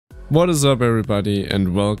What is up everybody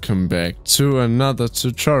and welcome back to another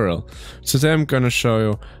tutorial. Today I'm gonna show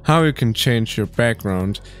you how you can change your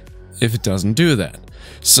background if it doesn't do that.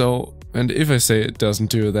 And if I say it doesn't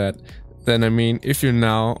do that, then I mean if you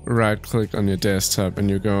now right click on your desktop and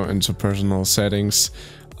you go into personal settings,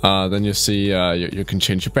 then you see you can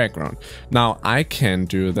change your background. Now I can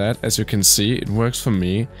do that, as you can see it works for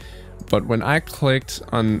me, but when I clicked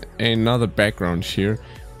on another background here,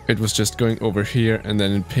 it was just going over here and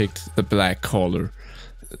then it picked the black color.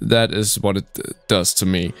 That is what it does to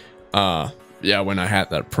me. Yeah, when I had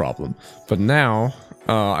that problem. But now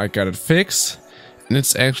I got it fixed and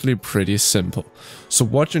it's actually pretty simple. So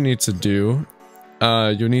what you need to do,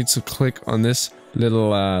 you need to click on this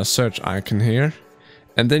little search icon here,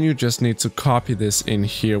 and then you just need to copy this in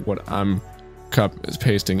here, what I'm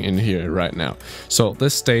pasting in here right now. So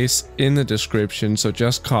this stays in the description, so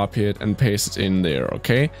just copy it and paste it in there,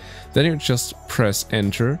 okay? Then you just press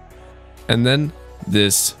enter and then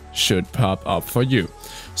this should pop up for you.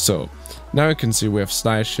 So now you can see we have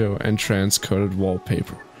slideshow and transcoded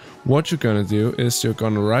wallpaper. What you're gonna do is you're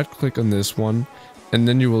gonna right click on this one and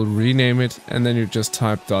then you will rename it, and then you just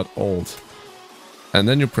type .old and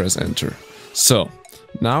then you press enter. So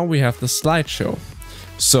now we have the slideshow.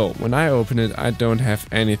 So when I open it, I don't have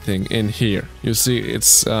anything in here. You see,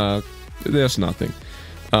 it's there's nothing.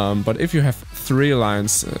 But if you have 3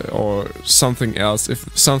 lines or something else,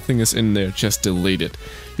 if something is in there, just delete it.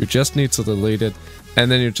 You just need to delete it,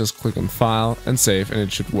 and then you just click on File and Save, and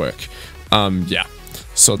it should work. Yeah.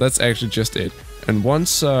 So that's actually just it. And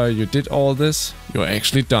once you did all this, you're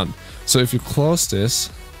actually done. So if you close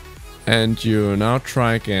this and you now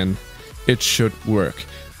try again, it should work.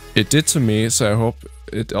 It did to me, so I hope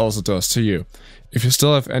it also does to you. If you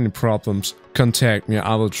still have any problems, contact me.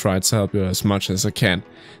 I will try to help you as much as I can.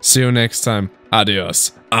 See you next time.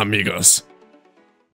 Adios, amigos.